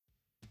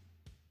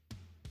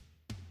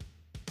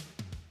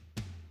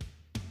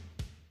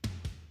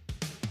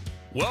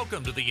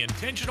Welcome to the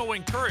Intentional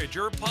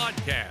Encourager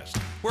podcast,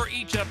 where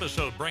each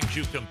episode brings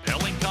you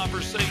compelling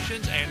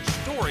conversations and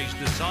stories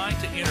designed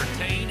to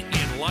entertain,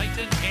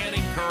 enlighten, and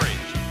encourage.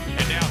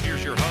 And now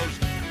here's your host,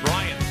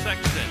 Brian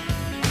Sexton.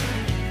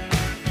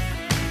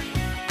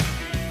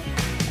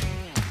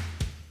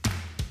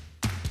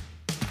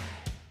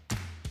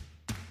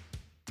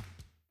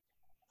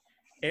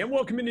 And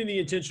welcome into the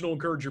Intentional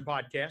Encourager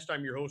podcast.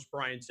 I'm your host,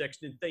 Brian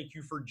Sexton. Thank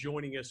you for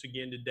joining us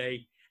again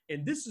today.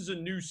 And this is a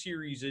new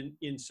series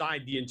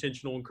inside the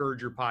Intentional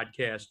Encourager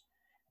podcast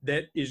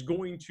that is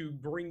going to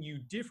bring you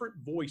different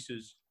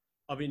voices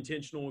of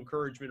intentional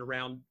encouragement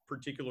around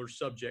particular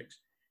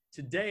subjects.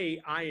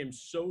 Today, I am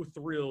so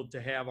thrilled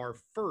to have our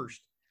first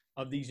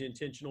of these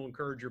Intentional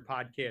Encourager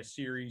podcast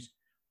series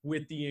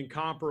with the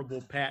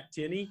incomparable Pat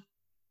Tinney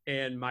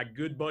and my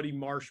good buddy,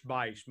 Marsh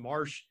Buice.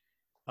 Marsh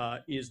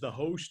is the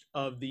host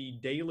of the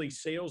Daily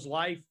Sales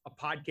Life, a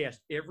podcast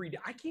every day.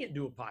 I can't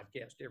do a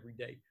podcast every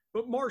day,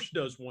 but Marsh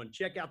does one.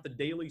 Check out the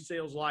Daily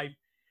Sales Life,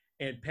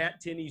 and Pat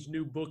Tinney's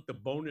new book, The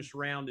Bonus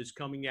Round, is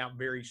coming out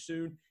very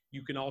soon.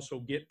 You can also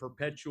get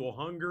Perpetual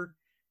Hunger,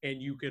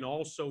 and you can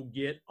also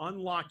get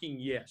Unlocking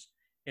Yes.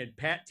 And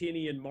Pat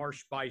Tinney and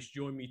Marsh Buice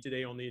join me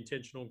today on the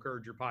Intentional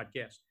Encourager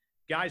podcast.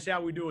 Guys,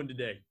 how we doing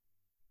today?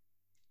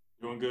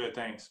 Doing good,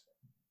 thanks.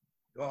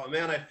 Oh,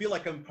 man, I feel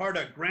like I'm part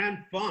of Grand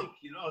Funk.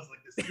 You know, it's like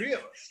the three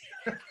of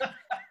us.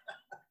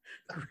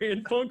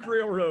 Grand Funk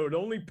Railroad.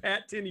 Only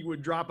Pat Tinney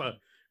would drop a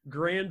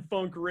Grand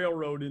Funk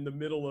Railroad in the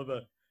middle of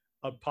a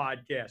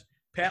podcast.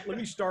 Pat, let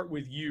me start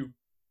with you.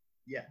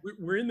 Yeah.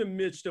 We're in the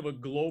midst of a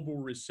global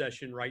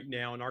recession right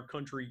now, and our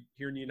country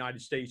here in the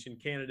United States and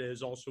Canada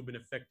has also been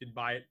affected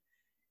by it.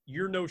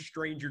 You're no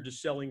stranger to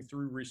selling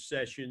through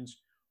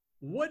recessions.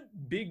 What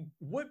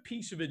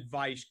piece of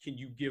advice can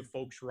you give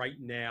folks right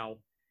now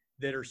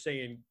that are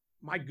saying,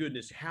 my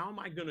goodness, how am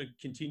I going to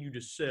continue to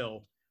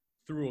sell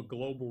through a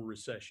global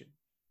recession?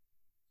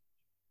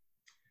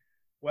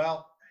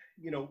 Well,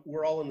 you know,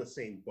 we're all in the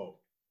same boat,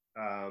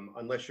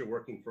 unless you're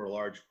working for a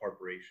large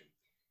corporation.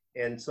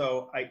 And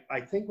so I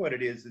think what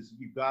it is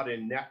you've got to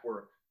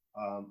network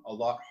a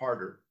lot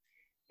harder.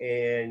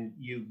 And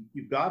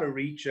you've got to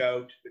reach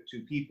out to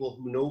people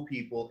who know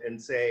people and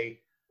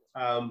say,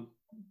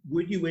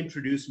 would you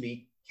introduce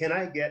me? Can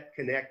I get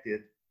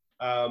connected?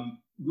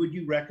 Would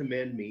you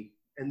recommend me?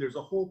 And there's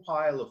a whole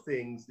pile of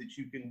things that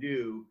you can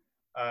do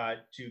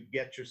to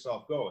get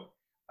yourself going.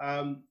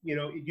 You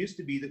know, it used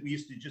to be that we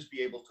used to just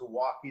be able to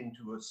walk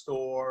into a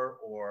store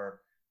or,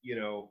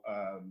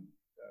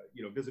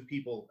 visit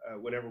people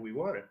whenever we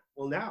wanted.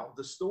 Well, now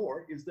the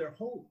store is their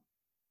home.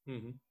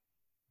 Mm-hmm.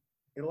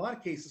 In a lot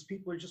of cases,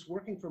 people are just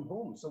working from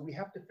home. So we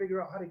have to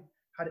figure out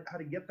how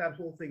to get that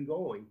whole thing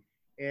going.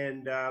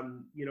 And,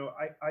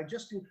 I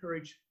just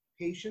encourage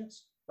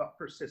patience, but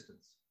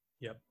persistence.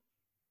 Yep.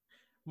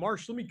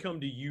 Marsh, let me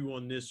come to you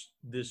on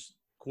this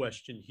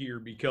question here,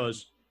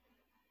 because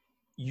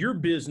your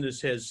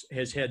business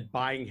has had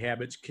buying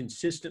habits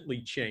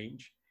consistently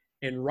change.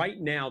 And right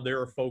now there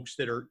are folks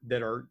that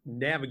are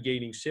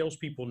navigating,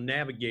 salespeople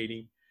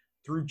navigating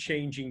through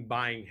changing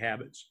buying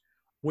habits.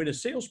 When a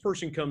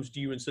salesperson comes to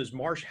you and says,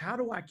 Marsh, how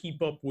do I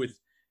keep up with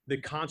the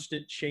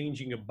constant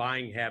changing of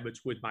buying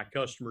habits with my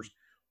customers?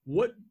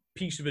 What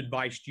piece of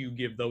advice do you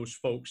give those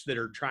folks that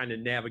are trying to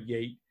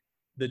navigate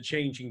the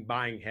changing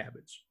buying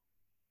habits?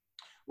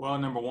 Well,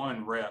 number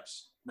one,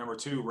 reps. Number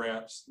two,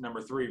 reps.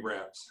 Number three,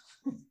 reps.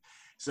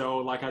 So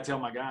like I tell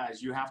my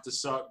guys, you have to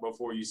suck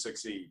before you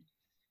succeed.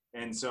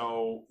 And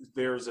so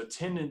there's a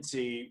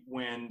tendency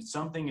when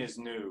something is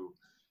new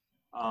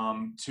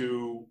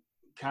to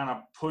kind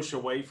of push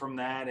away from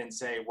that and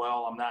say,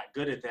 well, I'm not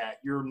good at that.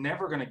 You're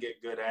never going to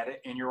get good at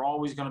it, and you're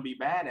always going to be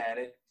bad at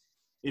it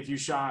if you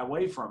shy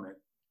away from it.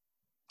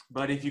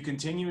 But if you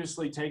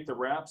continuously take the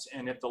reps,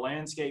 and if the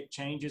landscape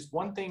changes,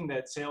 one thing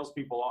that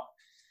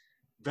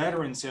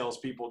veteran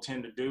salespeople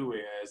tend to do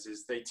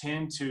is they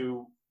tend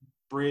to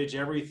bridge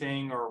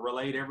everything or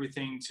relate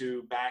everything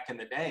to back in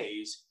the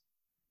days.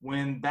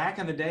 When back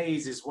in the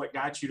days is what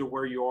got you to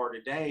where you are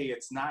today,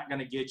 it's not going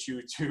to get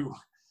you to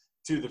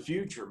the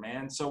future,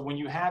 man. So when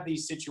you have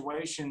these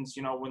situations,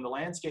 you know, when the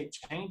landscape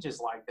changes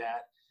like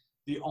that,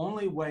 the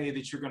only way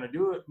that you're going to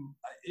do it,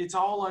 it's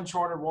all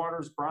uncharted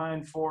waters,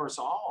 Brian, for us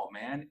all,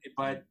 man.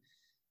 But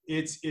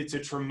it's a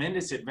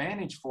tremendous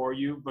advantage for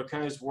you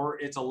because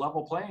it's a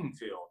level playing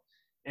field.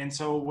 And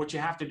so what you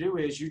have to do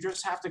is you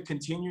just have to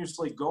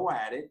continuously go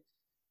at it.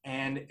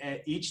 And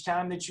at each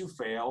time that you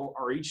fail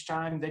or each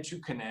time that you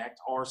connect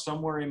or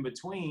somewhere in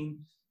between,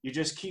 you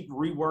just keep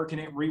reworking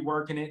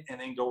it, and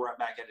then go right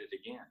back at it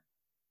again.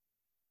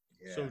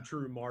 Yeah. So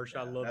true, Marsh.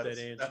 I love that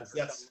answer.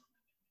 That's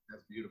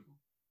beautiful.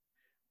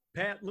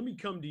 Pat, let me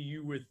come to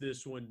you with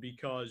this one,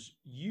 because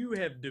you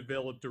have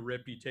developed a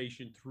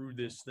reputation through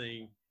this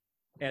thing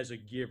as a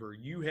giver.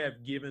 You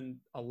have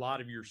given a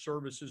lot of your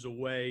services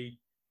away.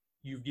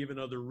 You've given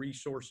other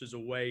resources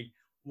away.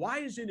 Why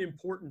is it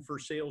important for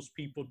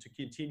salespeople to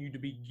continue to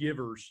be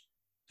givers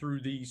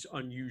through these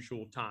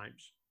unusual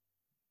times?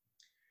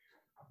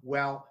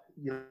 Well,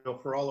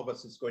 for all of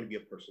us, it's going to be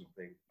a personal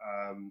thing.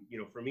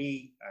 For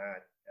me,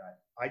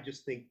 I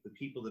just think the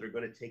people that are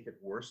going to take it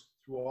worst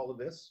through all of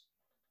this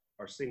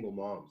are single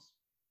moms.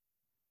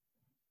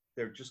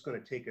 They're just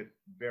going to take it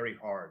very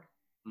hard.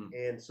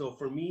 And so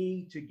for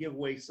me to give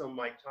away some of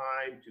my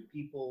time to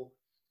people,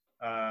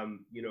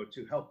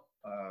 to help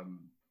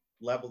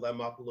level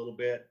them up a little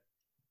bit,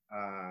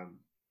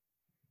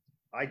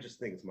 I just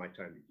think it's my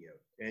time to give.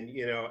 And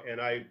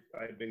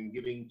I've been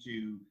giving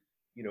to,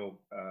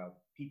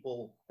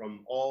 people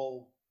from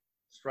all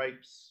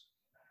stripes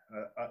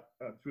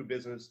through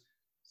business.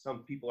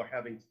 Some people are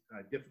having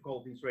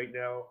difficulties right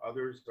now.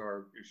 Others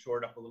are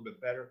shored up a little bit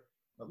better.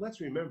 But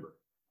let's remember,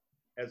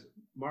 as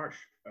Marsh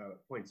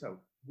points out,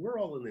 we're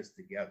all in this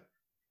together.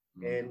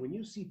 And when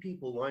you see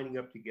people lining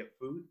up to get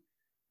food,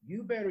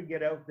 you better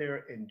get out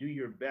there and do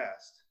your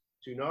best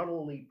to not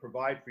only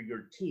provide for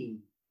your team,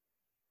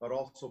 but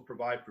also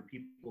provide for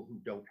people who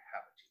don't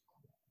have a team.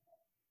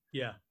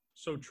 Yeah,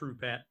 so true,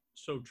 Pat.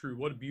 So true.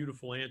 What a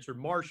beautiful answer.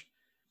 Marsh,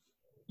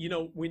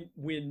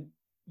 when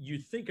you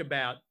think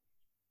about,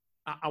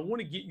 I want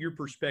to get your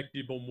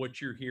perspective on what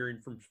you're hearing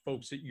from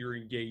folks that you're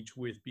engaged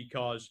with,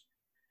 because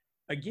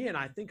again,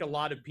 I think a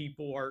lot of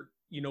people are,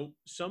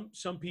 some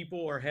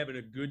people are having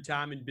a good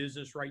time in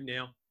business right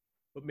now,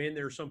 but man,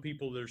 there are some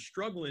people that are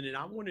struggling. And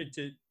I wanted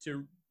to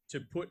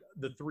put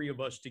the three of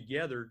us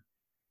together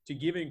to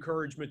give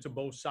encouragement to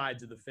both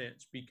sides of the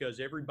fence, because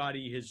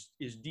everybody is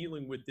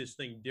dealing with this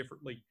thing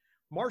differently.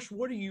 Marsh,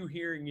 what are you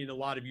hearing in a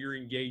lot of your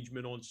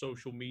engagement on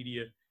social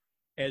media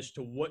as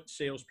to what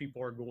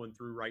salespeople are going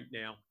through right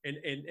now? And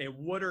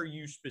what are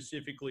you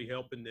specifically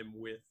helping them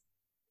with?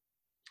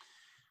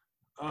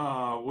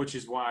 Which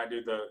is why I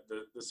do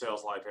the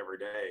sales life every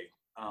day,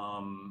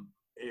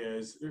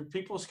 is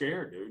people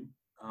scared, dude.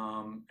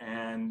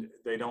 And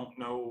they don't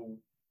know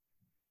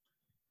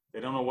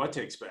what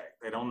to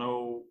expect. They don't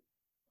know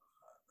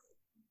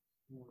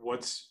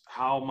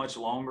how much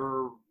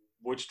longer,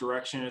 which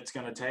direction it's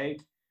going to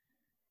take.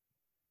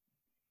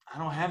 I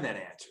don't have that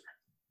answer.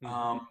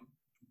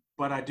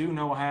 But I do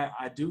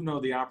know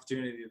the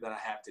opportunity that I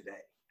have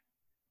today.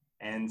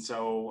 And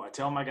so I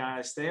tell my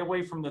guys, stay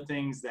away from the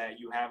things that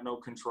you have no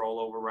control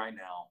over right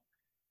now.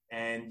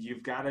 And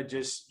you've got to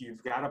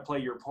play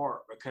your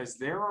part, because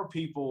there are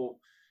people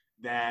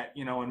that,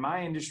 in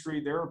my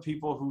industry, there are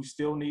people who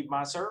still need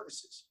my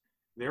services.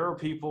 There are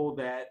people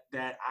that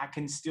I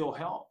can still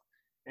help.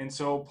 And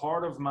so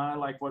part of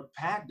like what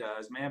Pat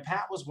does, man,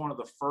 Pat was one of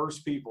the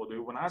first people,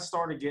 dude. When I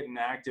started getting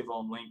active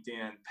on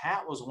LinkedIn,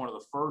 Pat was one of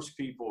the first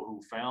people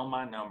who found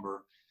my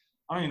number.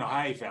 I don't even know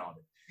how he found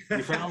it.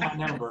 He found my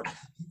number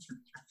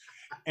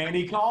and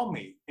he called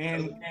me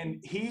and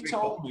he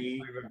told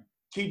me,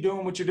 keep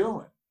doing what you're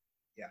doing.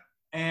 Yeah.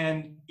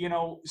 And,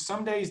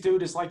 some days,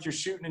 dude, it's like you're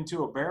shooting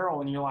into a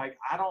barrel and you're like,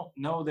 I don't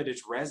know that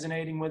it's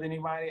resonating with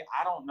anybody.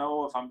 I don't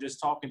know if I'm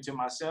just talking to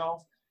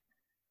myself.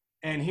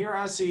 And here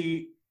I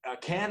see a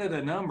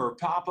Canada number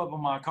pop up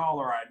on my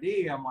caller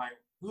ID. I'm like,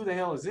 who the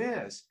hell is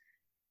this?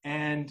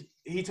 And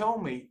he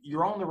told me,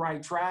 you're on the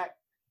right track.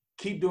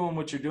 Keep doing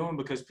what you're doing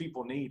because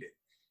people need it.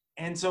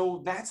 And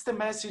so that's the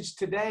message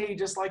today,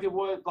 just like it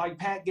was, like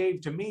Pat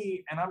gave to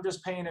me, and I'm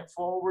just paying it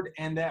forward.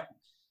 And that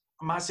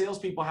my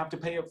salespeople have to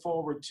pay it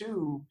forward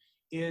too,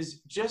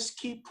 is just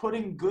keep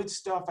putting good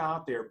stuff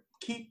out there.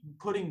 Keep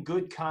putting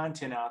good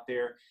content out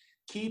there.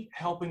 Keep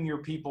helping your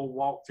people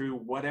walk through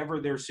whatever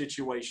their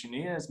situation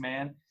is,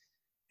 man.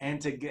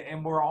 And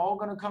we're all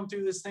going to come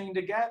through this thing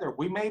together.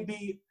 We may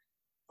be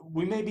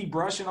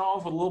brushing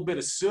off with a little bit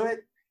of soot,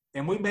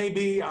 and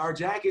our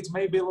jackets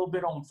may be a little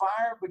bit on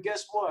fire, but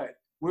guess what?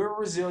 We're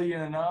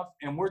resilient enough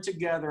and we're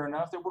together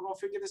enough that we're going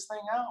to figure this thing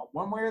out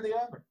one way or the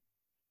other.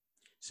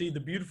 See, the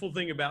beautiful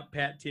thing about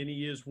Pat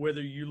Tinney is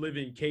whether you live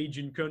in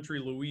Cajun country,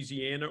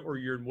 Louisiana, or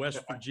you're in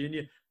West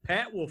Virginia,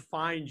 Pat will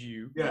find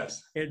you.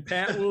 Yes. And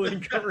Pat will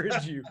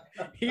encourage you.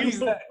 He's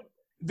the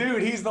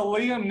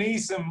Liam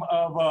Neeson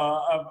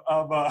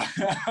of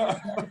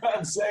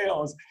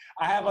sales.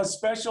 I have a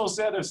special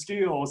set of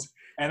skills,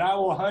 and I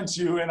will hunt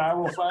you and I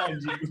will find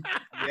you.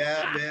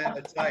 Yeah, man, I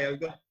tell you,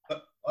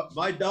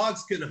 my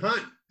dogs can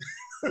hunt.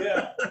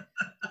 Yeah.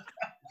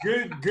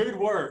 Good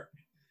work.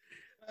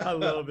 I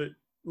love it.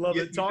 Love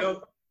it.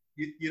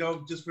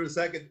 Just for a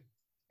second,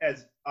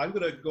 as I'm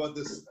going to go at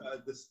this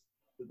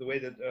the way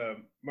that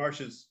Marsh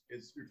is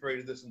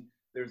referring to this, and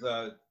there's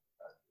a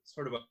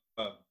sort of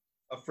a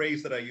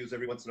phrase that I use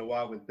every once in a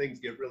while when things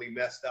get really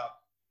messed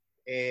up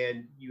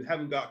and you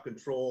haven't got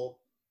control,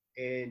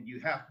 and you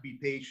have to be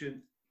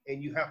patient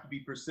and you have to be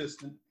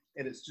persistent,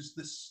 and it's just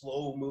this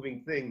slow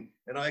moving thing.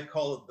 And I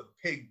call it the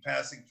pig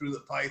passing through the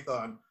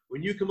python.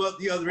 When you come out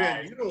the other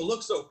end, you don't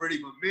look so pretty,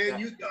 but man,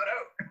 you got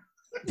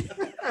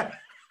out.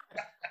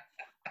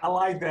 I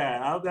like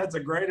that. That's a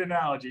great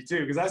analogy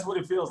too, because that's what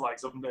it feels like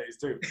some days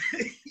too.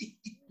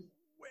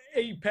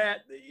 Hey,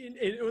 Pat,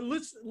 and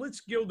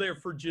let's go there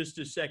for just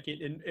a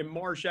second. And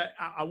Marsh,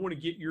 I want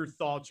to get your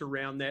thoughts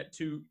around that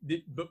too.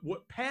 But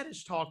what Pat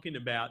is talking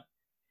about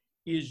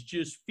is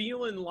just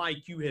feeling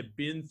like you have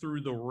been through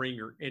the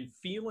ringer and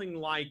feeling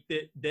like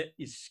that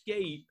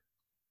escape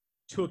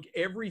took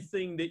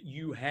everything that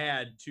you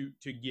had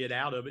to get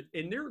out of it.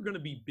 And there are going to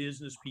be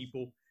business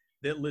people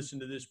that listen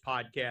to this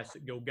podcast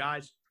that go,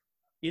 guys,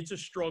 it's a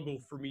struggle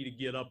for me to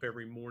get up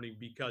every morning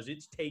because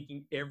it's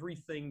taking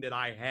everything that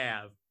I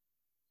have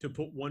to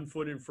put one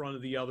foot in front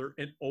of the other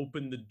and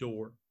open the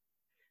door.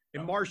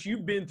 And Marsh,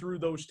 you've been through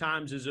those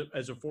times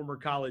as a former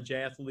college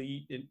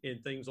athlete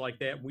and things like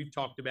that. We've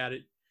talked about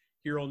it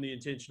here on the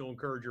Intentional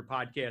Encourager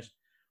podcast.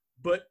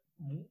 But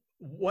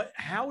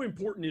how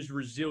important is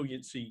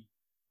resiliency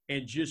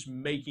and just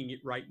making it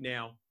right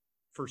now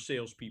for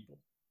salespeople?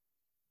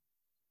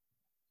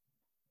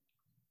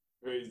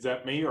 Is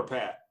that me or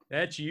Pat?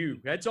 That's you.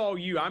 That's all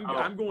you.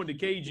 I'm going to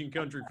Cajun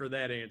country for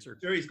that answer.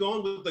 Sure, he's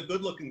going with the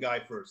good-looking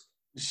guy first.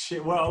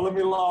 Shit. Well, let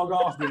me log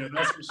off then.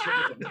 That's for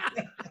sure.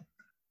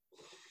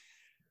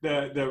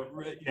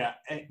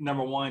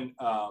 Number one,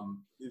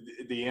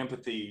 the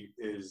empathy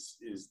is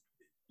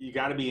you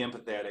got to be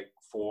empathetic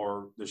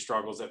for the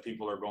struggles that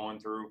people are going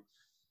through.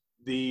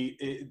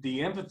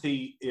 The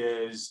empathy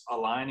is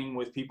aligning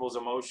with people's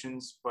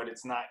emotions, but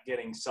it's not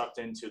getting sucked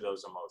into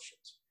those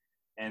emotions.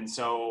 And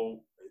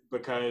so,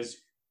 because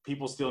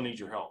people still need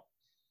your help.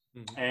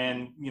 Mm-hmm.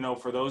 And,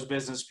 for those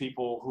business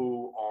people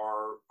who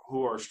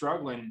are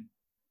struggling,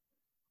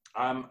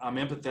 I'm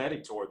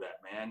empathetic toward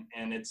that, man.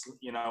 And it's,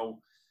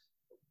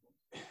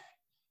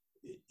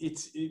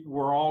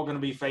 we're all going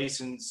to be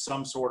facing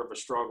some sort of a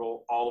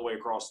struggle all the way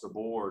across the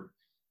board.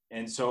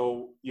 And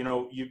so,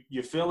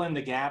 you fill in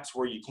the gaps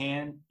where you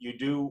can, you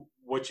do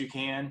what you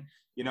can.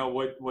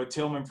 What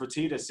Tillman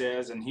Fertitta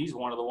says, and he's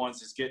one of the ones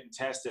that's getting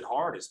tested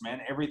hardest, man.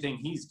 Everything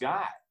he's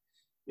got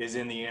is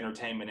in the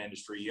entertainment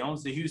industry. He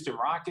owns the Houston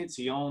Rockets.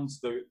 He owns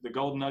the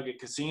Golden Nugget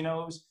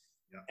casinos,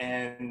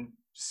 and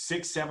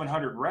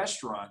 600-700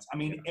 restaurants. I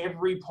mean,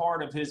 every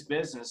part of his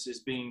business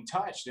is being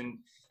touched, and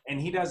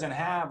he doesn't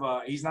have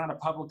he's not a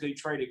publicly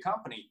traded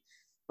company.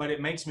 But it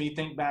makes me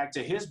think back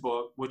to his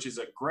book, which is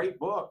a great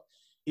book.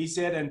 He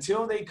said,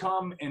 until they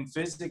come and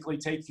physically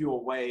take you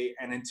away,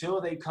 and until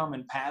they come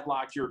and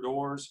padlock your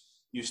doors,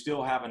 you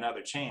still have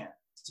another chance.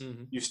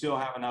 Mm-hmm. You still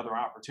have another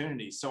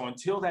opportunity. So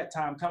until that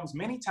time comes,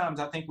 many times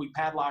I think we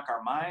padlock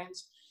our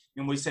minds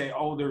and we say,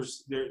 oh,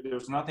 there's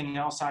nothing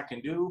else I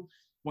can do.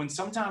 When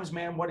sometimes,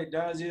 man, what it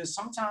does is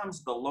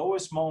sometimes the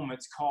lowest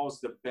moments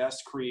cause the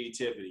best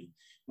creativity.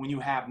 When you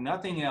have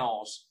nothing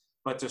else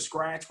but to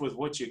scratch with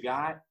what you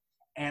got.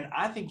 And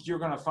I think you're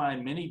going to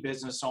find many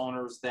business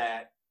owners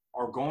that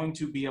are going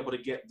to be able to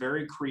get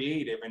very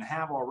creative and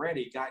have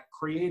already got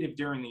creative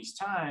during these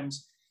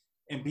times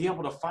and be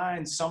able to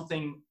find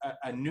something,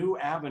 a new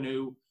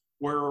avenue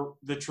where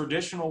the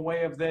traditional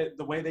way of the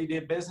way they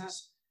did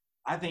business,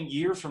 I think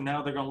years from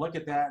now, they're going to look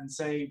at that and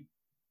say,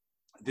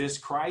 this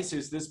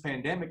crisis, this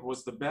pandemic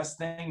was the best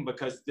thing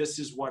because this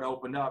is what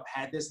opened up.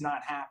 Had this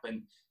not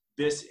happened,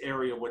 this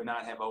area would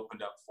not have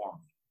opened up for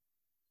me.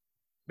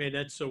 Man,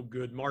 that's so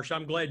good. Marsh,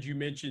 I'm glad you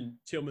mentioned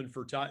Tillman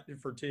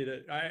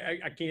Fertitta.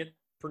 I can't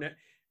pronounce.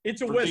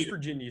 It's a Fertitta. West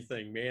Virginia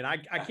thing, man. I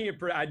can't.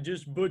 I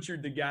just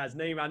butchered the guy's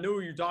name. I know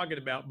who you're talking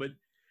about, but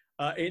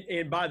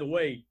and by the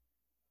way,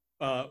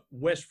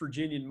 West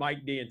Virginian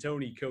Mike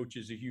D'Antoni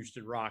coaches the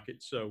Houston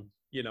Rockets. So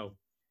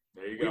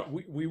there you go.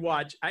 We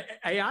watch.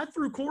 I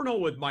threw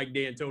cornhole with Mike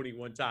D'Antoni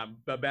one time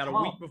about a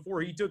week before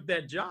he took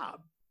that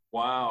job.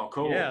 Wow,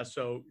 cool. Yeah,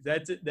 so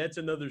that's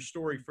another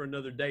story for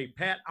another day.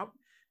 Pat,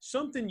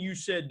 something you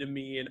said to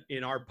me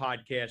in our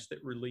podcast that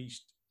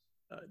released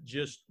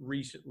just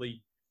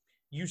recently,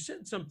 you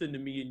said something to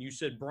me and you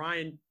said,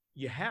 Brian,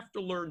 you have to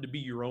learn to be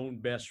your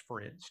own best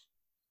friend.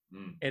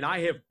 Mm. And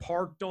I have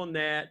parked on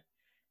that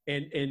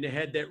and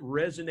had that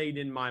resonate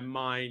in my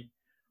mind.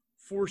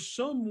 For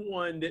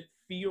someone that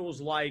feels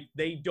like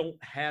they don't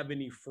have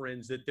any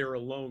friends, that they're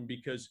alone,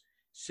 because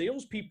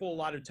salespeople, a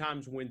lot of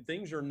times when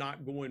things are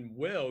not going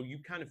well, you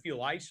kind of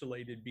feel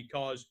isolated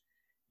because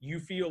you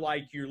feel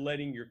like you're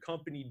letting your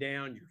company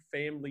down, your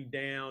family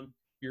down,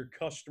 your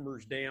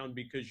customers down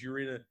because you're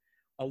in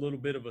a little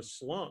bit of a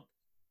slump.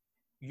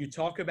 You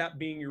talk about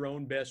being your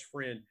own best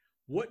friend.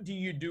 What do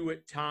you do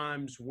at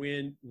times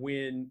when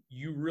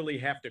you really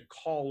have to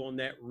call on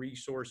that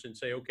resource and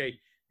say, okay,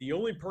 the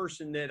only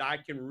person that I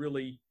can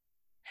really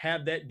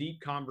have that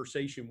deep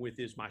conversation with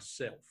is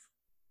myself?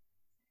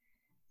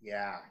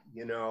 Yeah,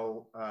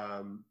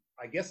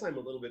 I guess I'm a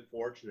little bit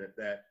fortunate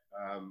that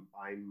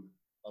I'm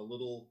a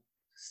little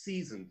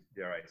seasoned,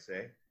 dare I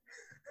say.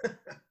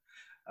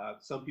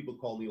 Some people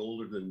call me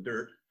older than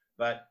dirt,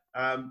 but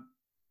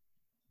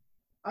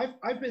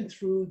I've been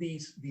through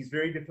these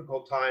very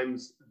difficult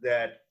times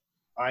that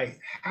I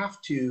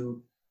have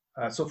to.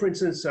 So, for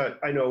instance,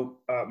 I know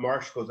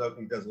Marsh goes out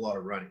and he does a lot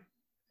of running,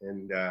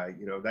 and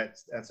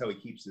that's how he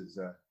keeps his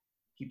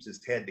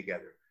head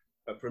together.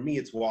 But for me,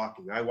 it's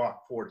walking. I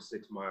walk 4 to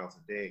 6 miles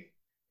a day,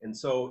 and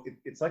so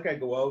it's like I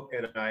go out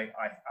and I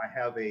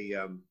have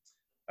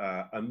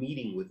a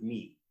meeting with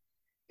me.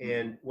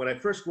 And when I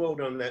first go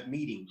out on that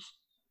meeting,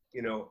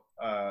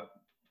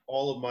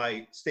 all of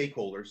my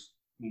stakeholders,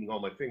 meaning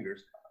all my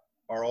fingers,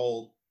 are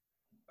all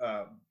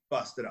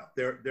busted up.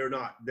 They're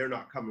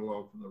not coming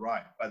along for the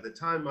ride. By the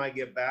time I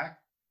get back,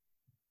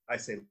 I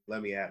say,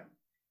 let me at them.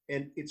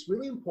 And it's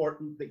really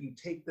important that you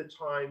take the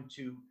time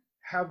to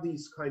have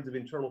these kinds of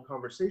internal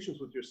conversations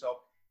with yourself.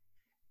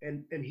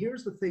 And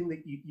here's the thing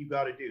that you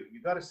got to do.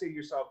 You got to say to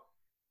yourself,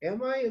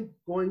 am I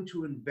going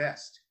to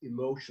invest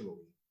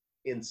emotionally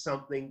in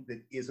something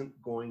that isn't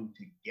going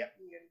to get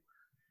me anywhere?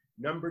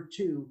 Number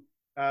two,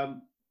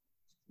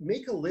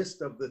 make a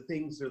list of the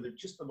things that are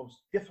just the most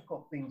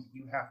difficult things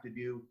you have to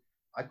do.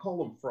 I call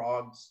them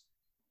frogs.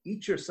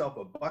 Eat yourself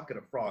a bucket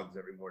of frogs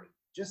every morning.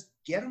 Just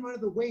get them out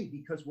of the way,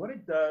 because what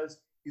it does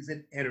is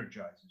it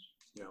energizes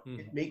you. Yeah.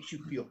 It makes you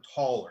feel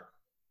taller.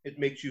 It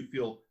makes you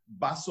feel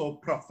basso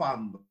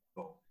profondo,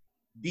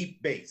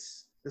 deep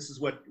bass. This is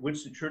what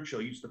Winston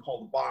Churchill used to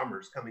call the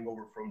bombers coming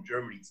over from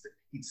Germany.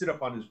 He'd sit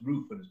up on his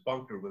roof in his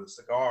bunker with a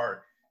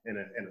cigar and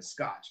a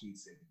scotch, and he'd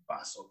say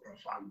basso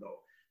profondo.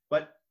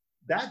 But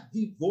that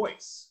deep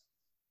voice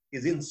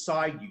is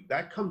inside you.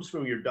 That comes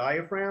from your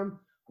diaphragm.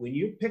 When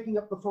you're picking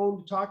up the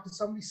phone to talk to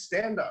somebody,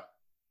 stand up.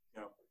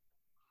 Yeah.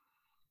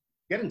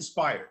 Get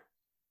inspired.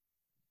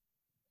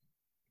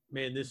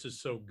 Man, this is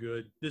so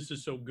good. This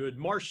is so good.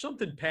 Marsh,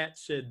 something Pat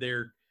said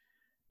there,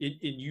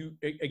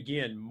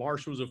 again,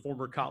 Marsh was a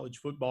former college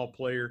football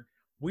player.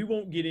 We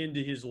won't get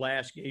into his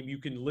last game. You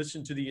can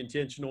listen to the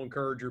Intentional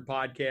Encourager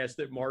podcast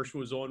that Marsh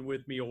was on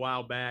with me a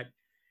while back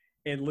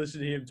and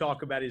listen to him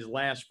talk about his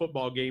last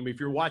football game. If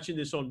you're watching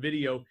this on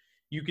video,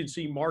 you can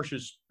see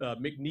Marsh's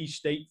McNeese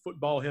State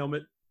football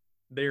helmet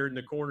there in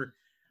the corner.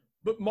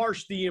 But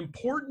Marsh, the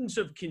importance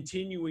of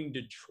continuing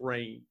to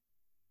train.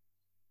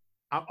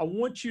 I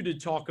want you to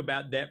talk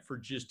about that for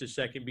just a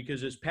second,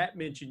 because as Pat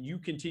mentioned, you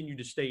continue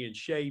to stay in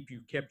shape.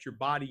 You've kept your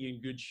body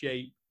in good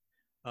shape.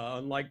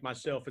 Unlike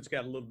myself, it's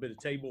got a little bit of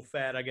table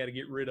fat I got to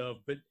get rid of.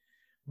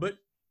 But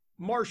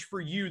Marsh, for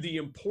you, the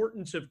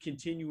importance of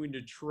continuing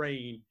to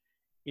train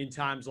in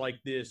times like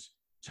this,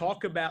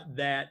 talk about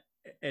that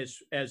as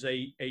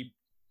a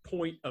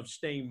point of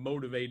staying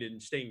motivated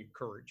and staying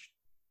encouraged.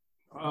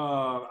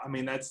 I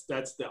mean, that's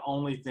the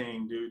only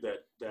thing, dude,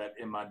 that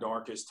in my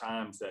darkest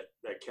times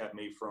that kept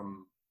me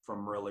from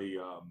really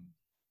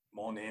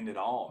wanting to end it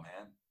all,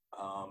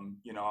 man.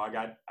 You know, I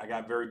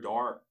got very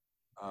dark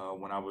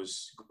when I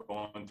was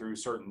going through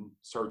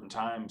certain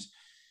times,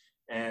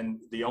 and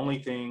the only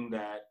thing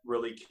that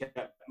really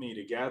kept me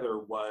together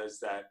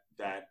was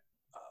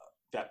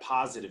that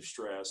positive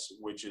stress,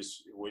 which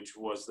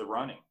was the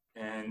running.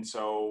 And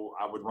so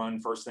I would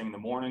run first thing in the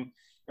morning.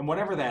 And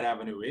whatever that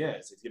avenue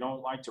is, if you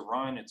don't like to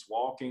run, it's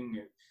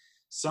walking,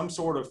 some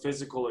sort of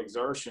physical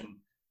exertion.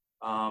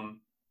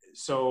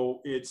 So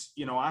it's,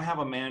 you know, I have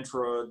a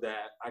mantra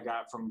that I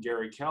got from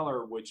Gary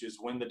Keller, which is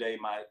win the day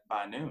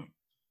by noon.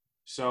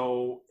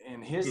 So,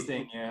 and his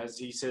thing is,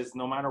 he says,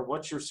 no matter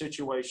what your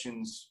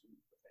situation's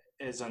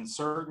as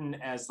uncertain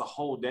as the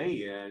whole day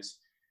is,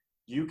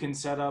 you can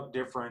set up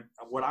different,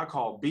 what I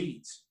call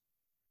beats.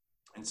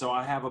 And so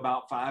I have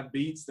about 5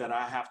 beats that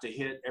I have to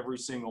hit every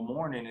single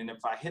morning. And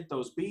if I hit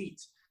those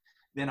beats,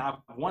 then I've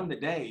won the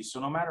day. So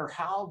no matter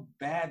how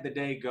bad the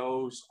day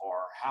goes or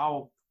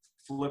how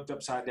flipped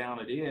upside down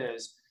it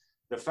is,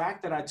 the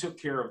fact that I took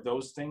care of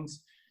those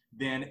things,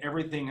 then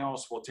everything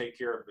else will take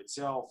care of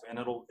itself. And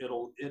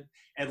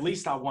at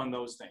least I won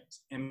those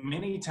things. And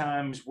many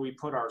times we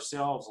put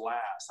ourselves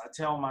last. I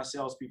tell my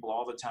salespeople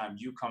all the time,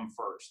 you come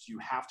first. You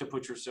have to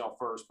put yourself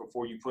first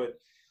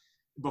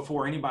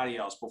before anybody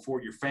else,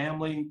 before your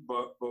family,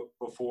 but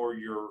before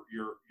your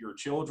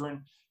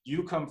children.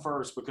 You come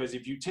first, because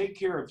if you take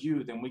care of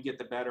you, then we get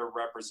the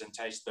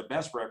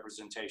best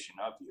representation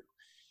of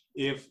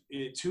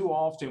you. Too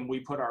often we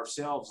put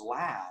ourselves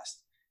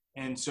last,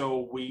 and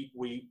so we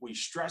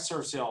stress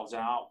ourselves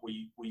out.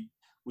 We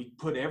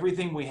put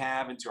everything we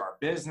have into our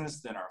business,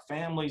 then our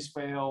families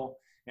fail,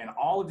 and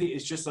all of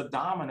it's just a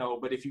domino.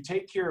 But if you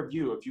take care of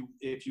you,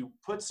 if you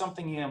put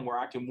something in where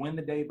I can win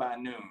the day by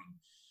noon,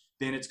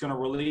 then it's going to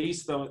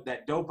release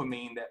that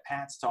dopamine that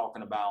Pat's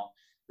talking about,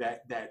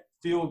 that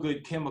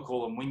feel-good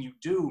chemical. And when you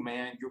do,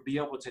 man, you'll be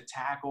able to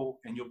tackle,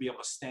 and you'll be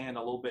able to stand a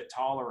little bit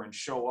taller and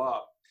show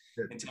up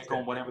and take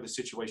on whatever the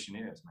situation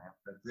is, man.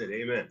 That's it.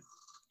 Amen.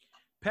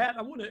 Pat,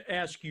 I want to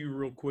ask you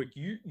real quick,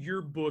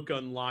 your book,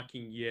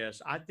 Unlocking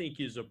Yes, I think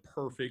is a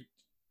perfect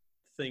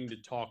thing to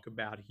talk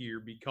about here,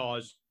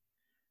 because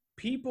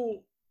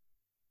people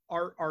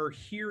are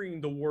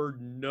hearing the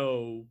word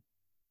no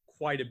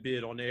quite a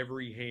bit on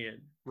every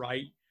hand,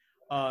 right?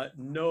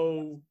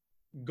 No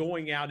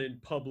going out in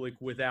public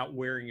without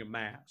wearing a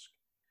mask.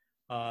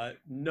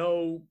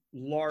 No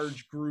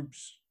large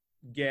groups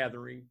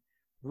gathering.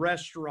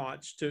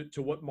 Restaurants,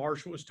 to what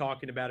Marsh was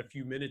talking about a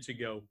few minutes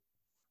ago,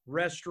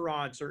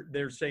 restaurants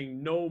they're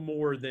saying no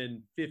more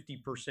than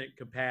 50%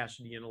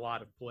 capacity in a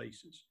lot of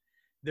places.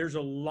 There's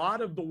a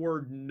lot of the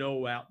word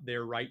no out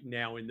there right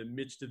now in the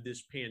midst of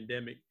this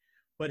pandemic.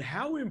 But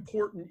how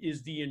important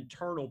is the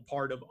internal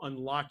part of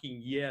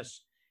unlocking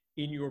yes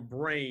in your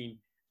brain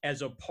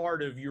as a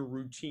part of your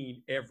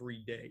routine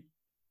every day?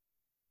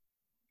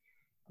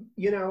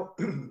 You know,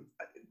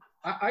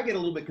 I get a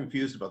little bit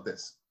confused about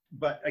this.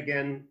 But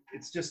again,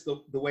 it's just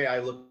the way I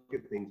look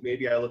at things.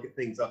 Maybe I look at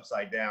things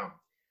upside down.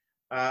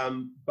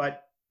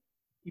 But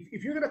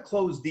if you're going to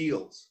close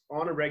deals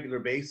on a regular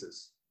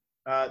basis,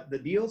 the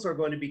deals are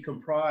going to be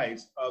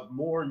comprised of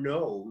more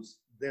no's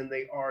than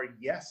they are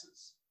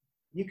yeses.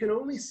 You can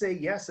only say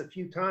yes a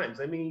few times.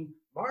 I mean,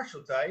 Marsh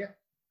will tell you.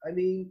 I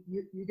mean,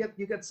 you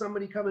get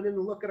somebody coming in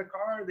to look at a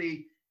car.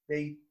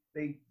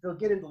 They'll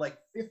get into like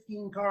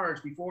 15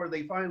 cars before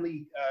they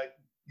finally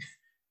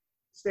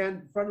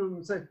stand in front of them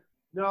and say,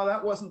 no,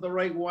 that wasn't the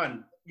right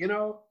one. You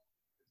know,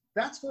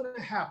 that's going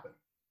to happen.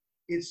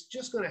 It's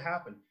just going to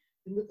happen.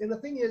 And the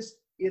thing is,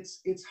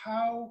 it's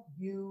how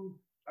you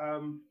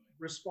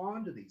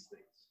respond to these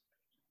things.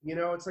 You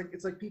know, it's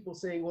like people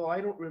saying, well, I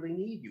don't really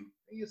need you.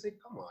 And you say,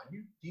 come on,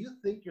 do you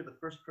think you're the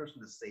first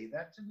person to say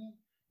that to me?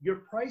 Your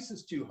price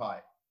is too high.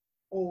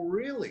 Oh,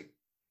 really?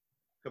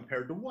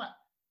 Compared to what?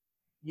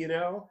 You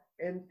know,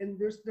 and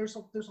there's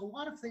a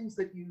lot of things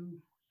that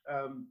you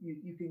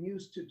can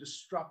use to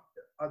disrupt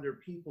other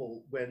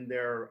people when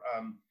they're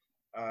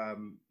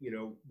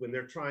when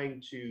they're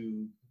trying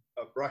to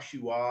brush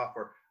you off.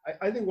 Or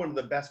I think one of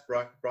the best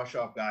brush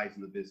off guys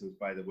in the business,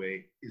 by the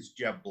way, is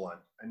Jeb Blunt.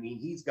 I mean,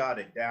 he's got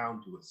it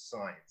down to a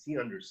science. He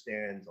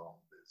understands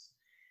all of this,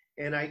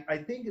 and I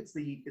think it's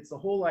the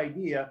whole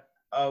idea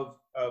of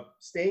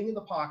staying in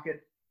the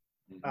pocket,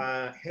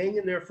 hang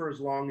in there for as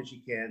long as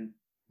you can,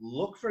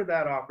 look for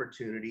that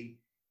opportunity,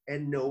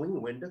 and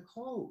knowing when to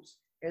close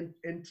and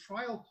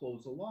trial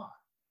close a lot.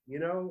 You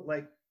know,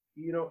 like,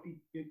 you know,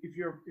 if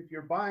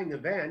you're buying a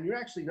van, you're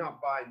actually not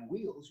buying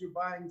wheels, you're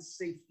buying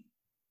safety.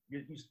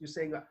 You're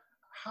saying,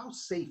 how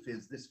safe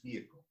is this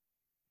vehicle?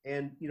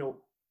 And, you know,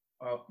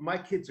 my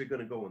kids are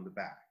going to go in the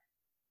back.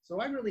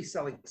 So I'm really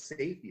selling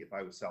safety if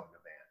I was selling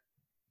a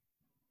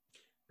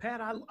van.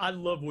 Pat, I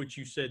love what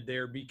you said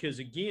there, because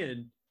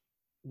again,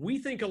 we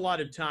think a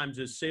lot of times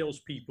as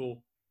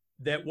salespeople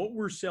that what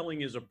we're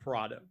selling is a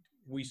product.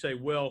 We say,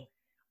 well,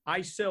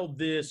 I sell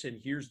this, and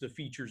here's the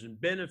features and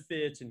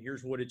benefits, and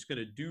here's what it's going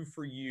to do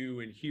for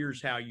you, and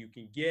here's how you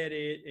can get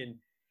it.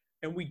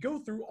 And we go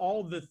through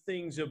all the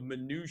things of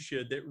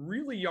minutia that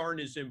really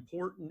aren't as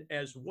important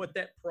as what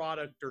that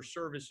product or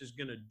service is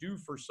going to do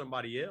for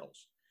somebody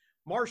else.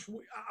 Marsh,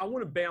 I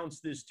want to bounce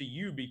this to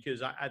you,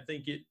 because I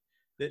think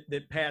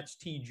that Pat's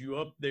teed you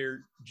up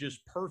there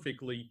just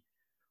perfectly.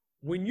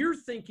 When you're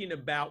thinking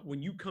about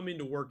when you come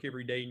into work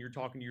every day and you're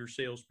talking to your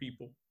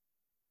salespeople,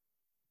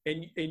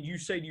 and you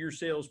say to your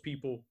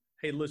salespeople,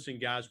 hey, listen,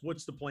 guys,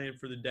 what's the plan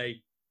for the day?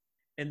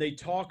 And they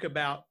talk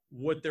about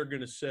what they're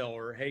going to sell,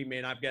 or, hey,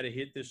 man, I've got to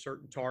hit this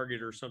certain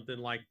target or something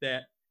like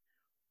that.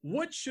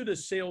 What should a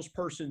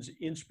salesperson's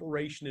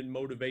inspiration and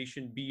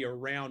motivation be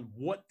around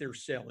what they're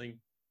selling,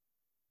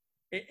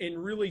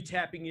 and really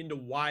tapping into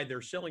why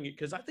they're selling it?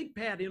 Because I think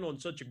Pat hit on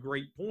such a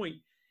great point,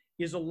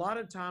 is a lot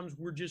of times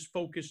we're just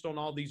focused on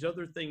all these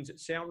other things that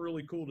sound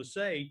really cool to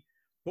say,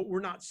 but we're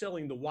not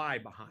selling the why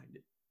behind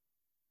it.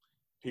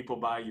 People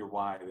buy your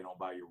why, they don't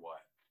buy your what.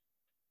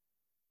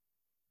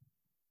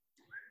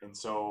 And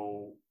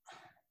so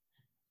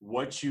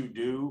what you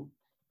do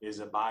is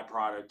a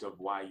byproduct of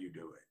why you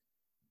do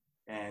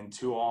it. And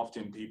too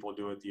often people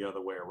do it the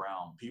other way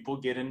around. People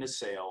get into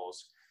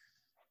sales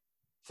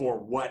for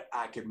what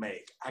I could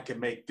make. I could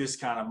make this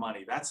kind of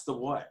money. That's the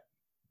what.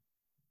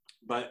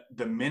 But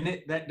the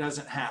minute that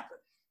doesn't happen,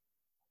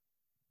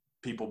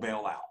 people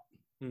bail out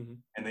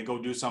and they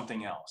go do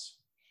something else.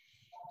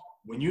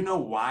 When you know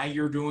why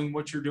you're doing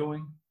what you're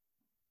doing,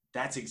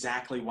 that's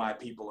exactly why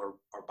people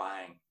are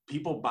buying.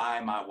 People buy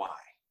my why.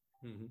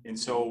 And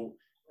so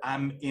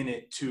I'm in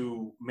it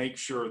to make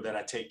sure that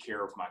I take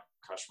care of my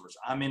customers.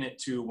 I'm in it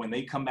to, when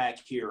they come back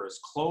here, as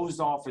closed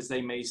off as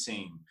they may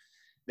seem,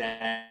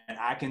 that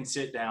I can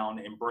sit down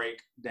and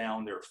break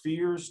down their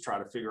fears, try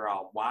to figure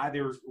out why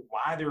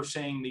they're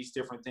saying these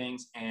different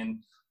things.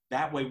 And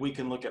that way we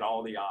can look at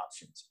all the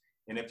options.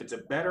 And if it's a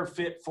better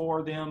fit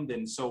for them,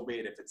 then so be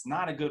it. If it's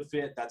not a good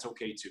fit, that's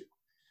okay too.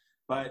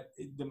 But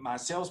my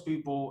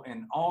salespeople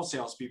and all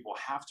salespeople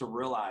have to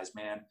realize,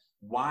 man,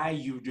 why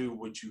you do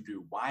what you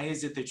do. Why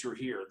is it that you're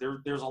here?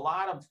 There's a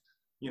lot of,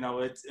 you know,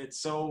 it's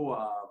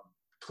so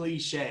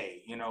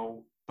cliche, you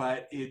know,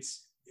 but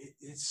it's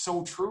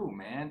so true,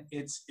 man.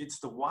 It's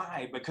the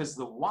why, because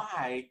the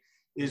why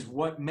is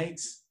what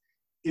makes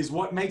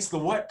the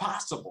what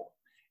possible.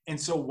 And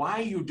so why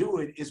you do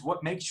it is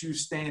what makes you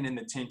stand in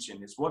the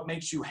tension, is what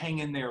makes you hang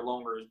in there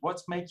longer, is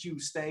what makes you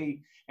stay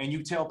and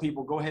you tell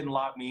people, go ahead and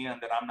lock me in,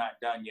 that I'm not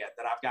done yet,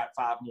 that I've got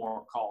 5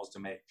 more calls to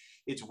make.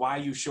 It's why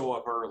you show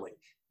up early.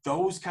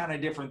 Those kind of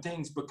different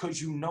things,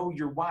 because you know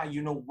your why,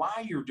 you know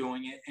why you're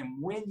doing it.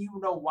 And when you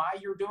know why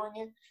you're doing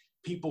it,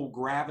 people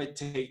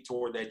gravitate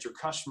toward that. Your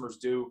customers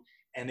do,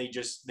 and they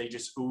just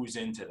ooze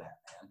into that,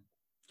 man.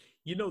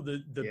 You know,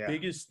 the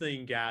biggest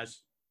thing,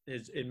 guys,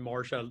 is in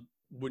Marsh,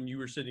 when you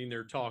were sitting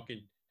there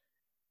talking,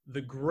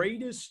 the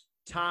greatest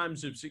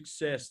times of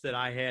success that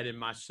I had in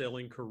my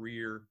selling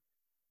career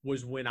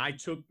was when I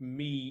took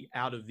me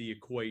out of the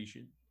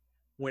equation,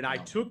 when I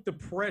took the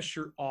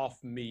pressure off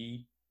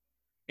me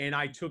and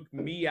I took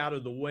me out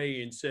of the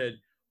way and said,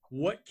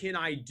 what can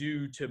I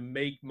do to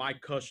make my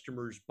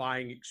customers'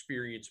 buying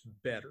experience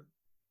better?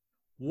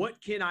 what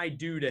can I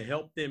do to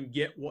help them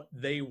get what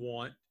they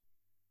want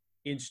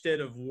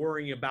instead of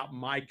worrying about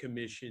my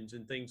commissions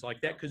and things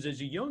like that? Because as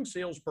a young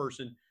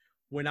salesperson,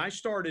 when I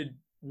started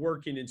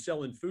working and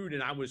selling food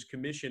and I was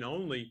commission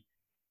only,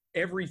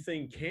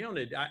 everything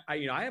counted.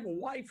 I have a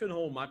wife at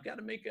home. I've got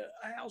to make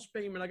a house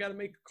payment. I got to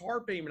make a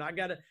car payment. I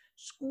got to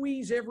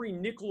squeeze every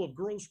nickel of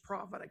gross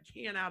profit I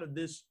can out of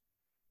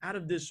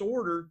this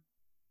order,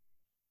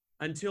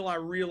 until I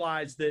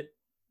realized that,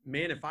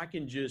 man, if I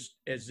can just,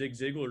 as Zig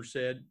Ziglar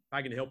said, if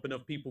I can help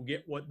enough people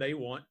get what they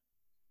want,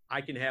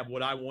 I can have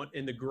what I want.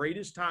 And the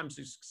greatest times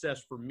of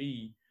success for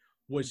me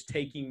was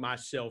taking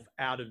myself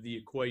out of the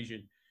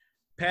equation.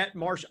 Pat,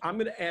 Marsh, I'm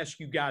going to ask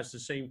you guys the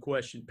same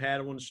question. Pat,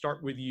 I want to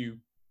start with you.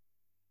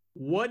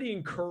 What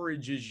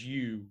encourages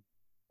you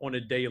on a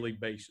daily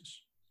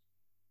basis?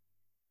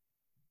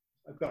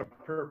 I've got a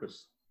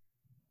purpose.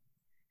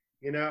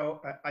 You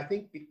know, I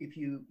think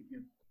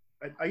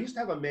I used to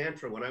have a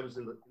mantra when I was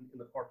in the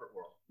corporate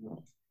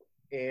world.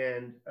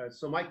 And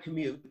so my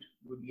commute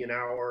would be an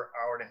hour,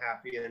 hour and a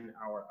half in,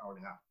 hour and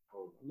a half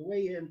home. On the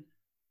way in,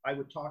 I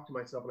would talk to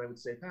myself and I would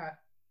say, Pat,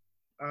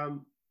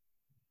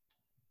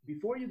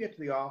 before you get to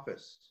the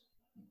office,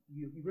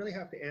 you really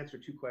have to answer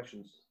two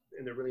questions,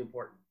 and they're really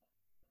important.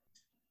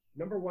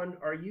 Number one,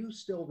 are you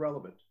still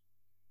relevant?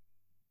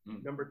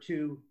 Number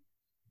two,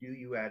 do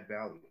you add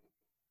value?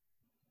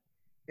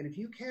 And if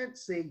you can't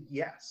say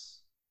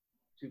yes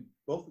to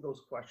both of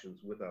those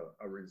questions with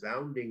a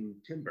resounding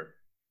timber,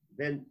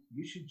 then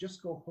you should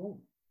just go home.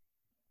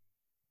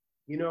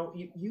 You know,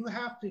 you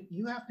have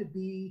to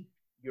be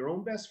your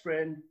own best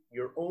friend,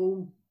 your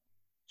own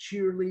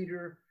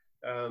cheerleader.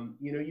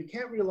 You know, you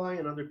can't rely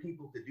on other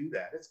people to do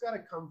that. It's got to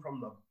come from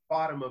the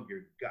bottom of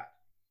your gut,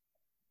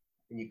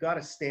 and you got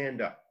to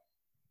stand up,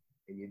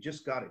 and you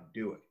just got to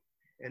do it.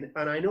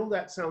 And I know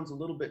that sounds a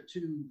little bit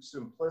too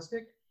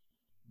simplistic,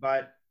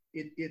 but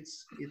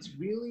it's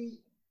really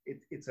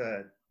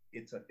a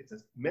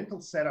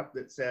mental setup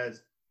that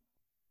says,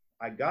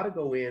 I got to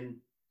go in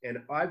and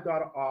I've got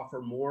to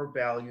offer more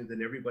value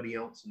than everybody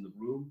else in the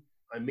room.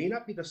 I may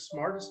not be the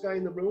smartest guy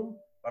in the room,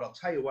 but I'll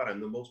tell you what, I'm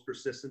the most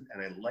persistent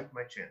and I like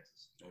my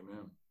chances.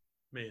 Amen.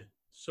 Man,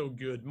 so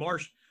good.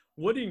 Marsh,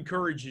 what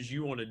encourages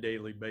you on a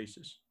daily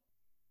basis?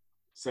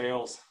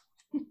 Sales.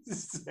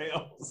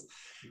 Sales.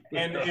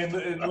 And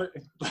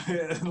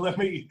let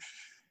me,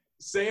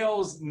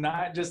 sales,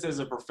 not just as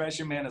a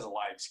profession, man, as a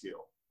life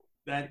skill.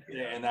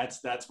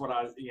 That's what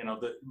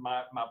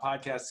my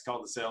podcast is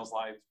called The Sales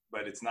Life,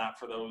 but it's not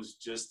for those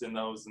in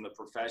the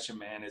profession,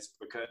 man. It's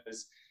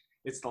because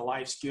it's the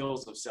life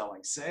skills of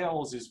selling.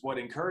 Sales is what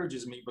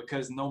encourages me,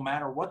 because no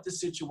matter what the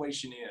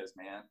situation is,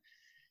 man,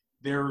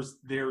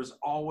 there's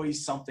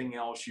always something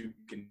else you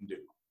can do.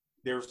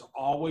 There's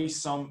always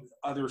some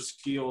other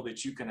skill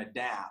that you can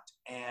adapt.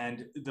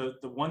 And the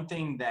one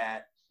thing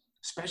that,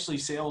 especially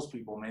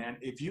salespeople, man,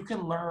 if you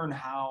can learn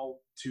how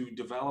to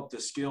develop the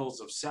skills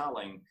of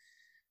selling,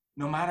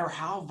 no matter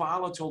how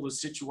volatile the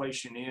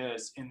situation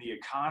is in the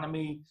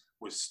economy,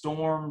 with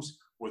storms,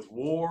 with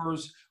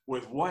wars,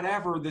 with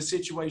whatever the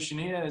situation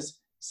is,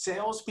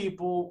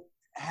 salespeople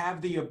have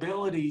the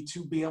ability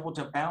to be able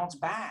to bounce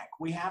back.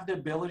 We have the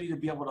ability to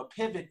be able to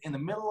pivot in the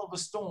middle of a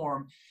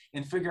storm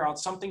and figure out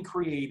something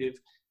creative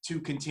to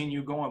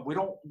continue going.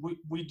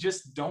 We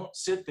just don't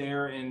sit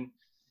there and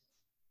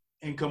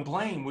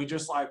complain. We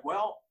just like,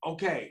 well,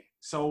 okay,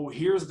 so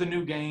here's the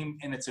new game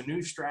and it's a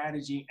new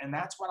strategy. And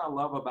that's what I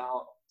love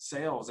about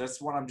sales.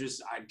 That's what I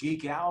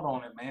geek out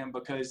on it, man,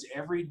 because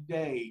every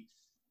day,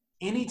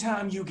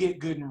 anytime you get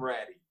good and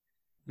ready,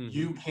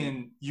 you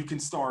can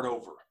start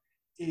over.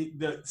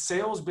 The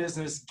sales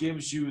business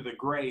gives you the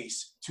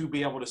grace to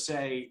be able to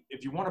say,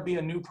 if you want to be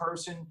a new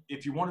person,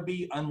 if you want to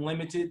be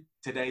unlimited,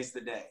 today's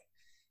the day.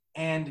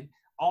 And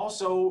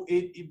also,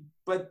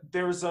 but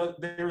there's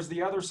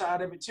the other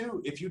side of it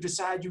too. If you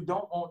decide you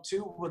don't want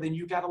to, well, then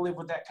you got to live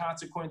with that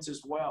consequence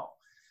as well.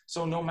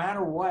 So no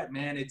matter what,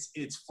 man,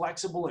 it's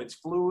flexible, it's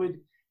fluid,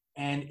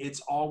 and it's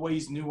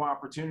always new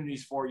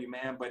opportunities for you,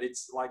 man. But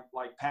it's like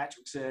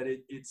Patrick said,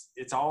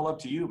 it's all up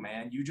to you,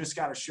 man. You just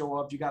got to show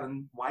up. You got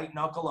to white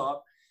knuckle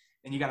up,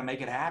 and you got to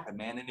make it happen,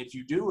 man. And if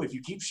you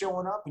keep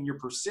showing up and you're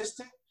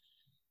persistent,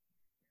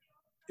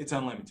 it's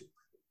unlimited.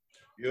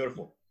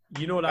 Beautiful.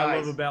 You know what I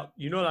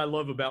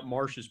love about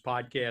Marsh's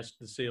podcast,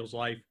 The Sales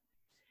Life,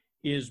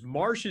 is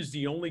Marsh is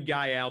the only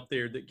guy out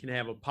there that can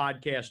have a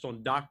podcast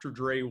on Dr.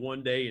 Dre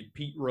one day and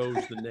Pete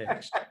Rose the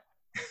next.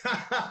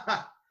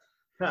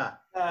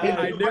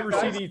 I've never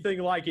seen anything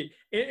like it.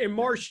 And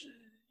Marsh,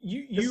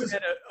 you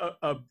had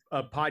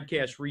a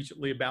podcast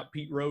recently about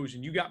Pete Rose,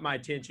 and you got my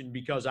attention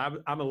because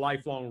I'm a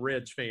lifelong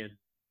Reds fan.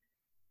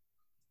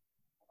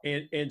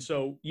 And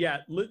so, yeah,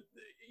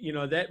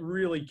 that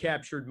really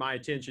captured my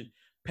attention.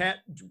 Pat,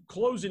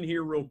 closing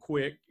here real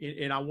quick,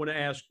 and I want to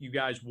ask you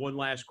guys one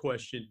last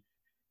question.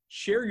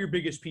 Share your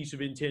biggest piece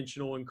of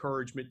intentional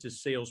encouragement to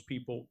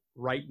salespeople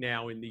right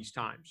now in these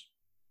times.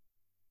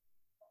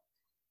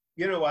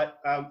 You know what?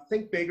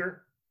 Think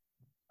bigger.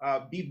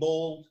 Be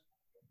bold.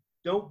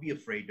 Don't be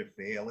afraid to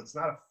fail. It's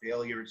not a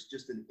failure. It's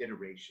just an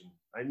iteration.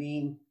 I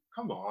mean,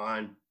 come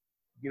on,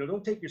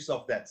 don't take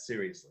yourself that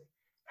seriously.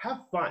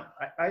 Have fun.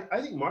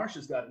 I think Marsh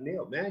has got it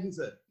nailed, man. He's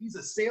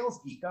a sales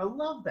geek. I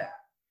love that.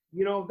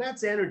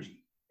 That's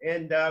energy.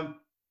 And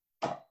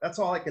that's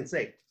all I can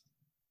say.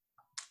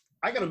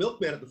 I got a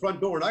milkman at the front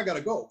door and I got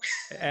to go.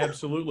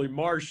 Absolutely.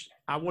 Marsh,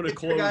 I want to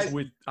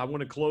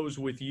close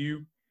with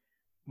you.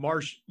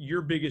 Marsh,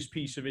 your biggest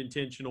piece of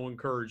intentional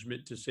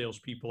encouragement to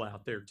salespeople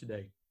out there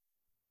today.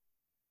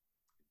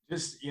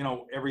 Just,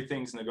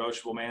 everything's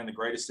negotiable, man. The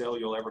greatest sale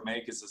you'll ever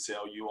make is a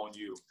sale you on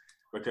you,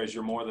 because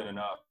you're more than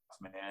enough,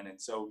 man.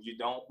 And so you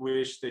don't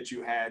wish that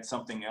you had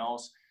something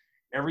else.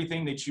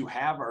 Everything that you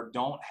have or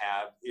don't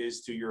have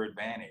is to your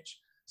advantage.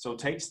 So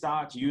take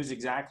stock, use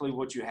exactly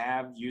what you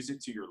have, use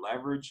it to your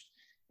leverage.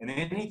 And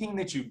anything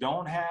that you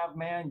don't have,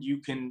 man, you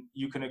can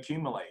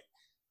accumulate.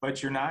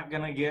 But you're not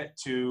going to get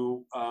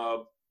to,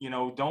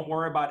 don't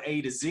worry about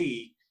A to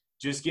Z.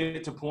 Just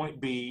get to point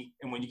B.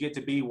 And when you get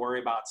to B,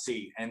 worry about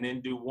C. And then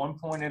do 1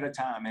 point at a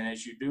time. And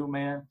as you do,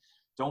 man,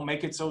 don't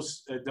make it so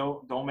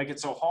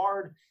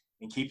hard,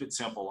 and keep it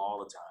simple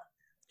all the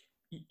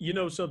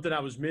time. Something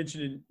I was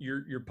mentioning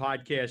your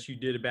podcast you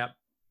did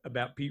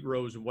about Pete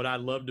Rose, and what I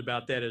loved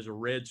about that as a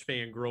Reds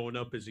fan growing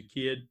up as a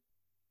kid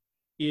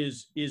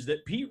is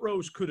that Pete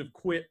Rose could have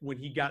quit when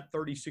he got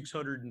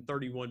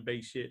 3,631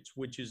 base hits,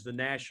 which is the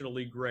National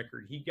League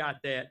record. He got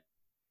that.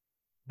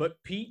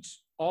 But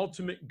Pete's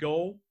ultimate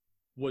goal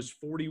was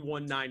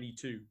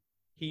 4192.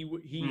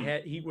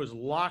 He was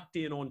locked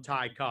in on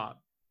Ty Cobb,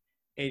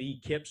 and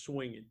he kept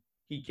swinging.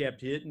 He kept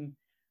hitting.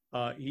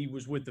 He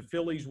was with the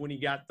Phillies when he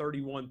got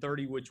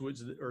 3130, which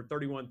was, or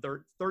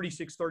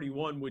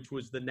 3631, which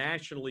was the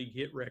National League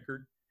hit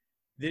record.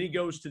 Then he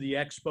goes to the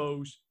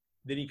Expos.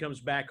 Then he comes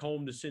back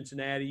home to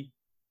Cincinnati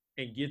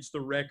and gets the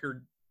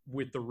record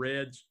with the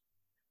Reds.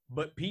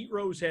 But Pete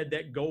Rose had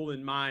that goal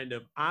in mind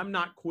of, I'm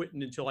not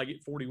quitting until I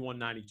get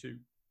 4192.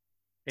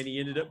 And he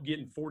ended up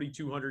getting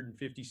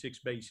 4,256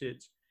 base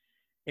hits.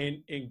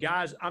 And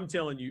guys, I'm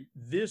telling you,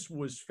 this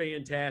was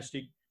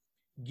fantastic.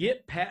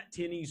 Get Pat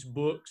Tinney's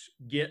books,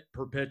 get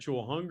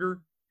Perpetual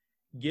Hunger,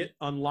 get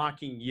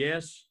Unlocking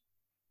Yes,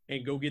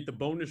 and go get the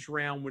bonus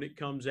round when it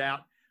comes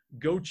out.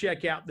 Go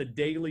check out the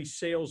Daily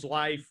Sales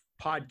Life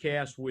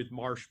podcast with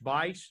Marsh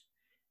Buice.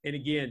 And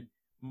again,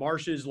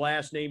 Marsh's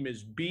last name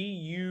is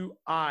Buice.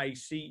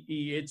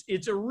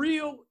 It's a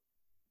real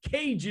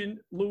Cajun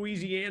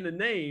Louisiana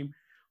name.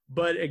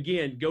 But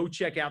again, go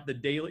check out the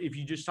daily. If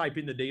you just type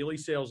in the Daily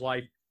Sales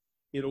Life,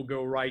 it'll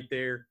go right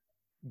there.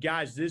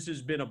 Guys, this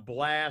has been a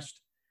blast.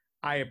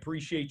 I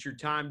appreciate your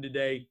time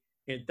today.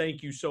 And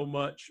thank you so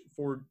much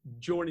for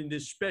joining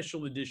this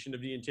special edition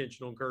of the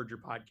Intentional Encourager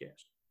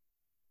podcast.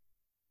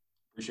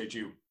 Appreciate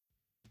you.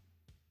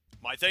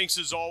 My thanks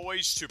as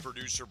always to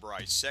producer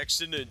Bryce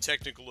Sexton and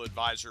technical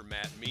advisor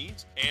Matt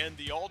Means. And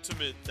the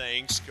ultimate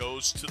thanks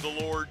goes to the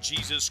Lord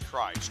Jesus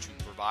Christ,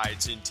 who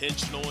provides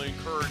intentional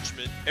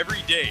encouragement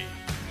every day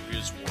through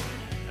His Word.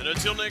 And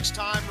until next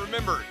time,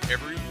 remember,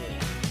 everyone,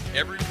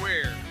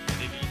 everywhere, at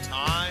any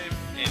time,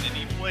 and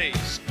any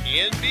place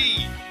can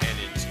be an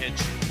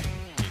intentional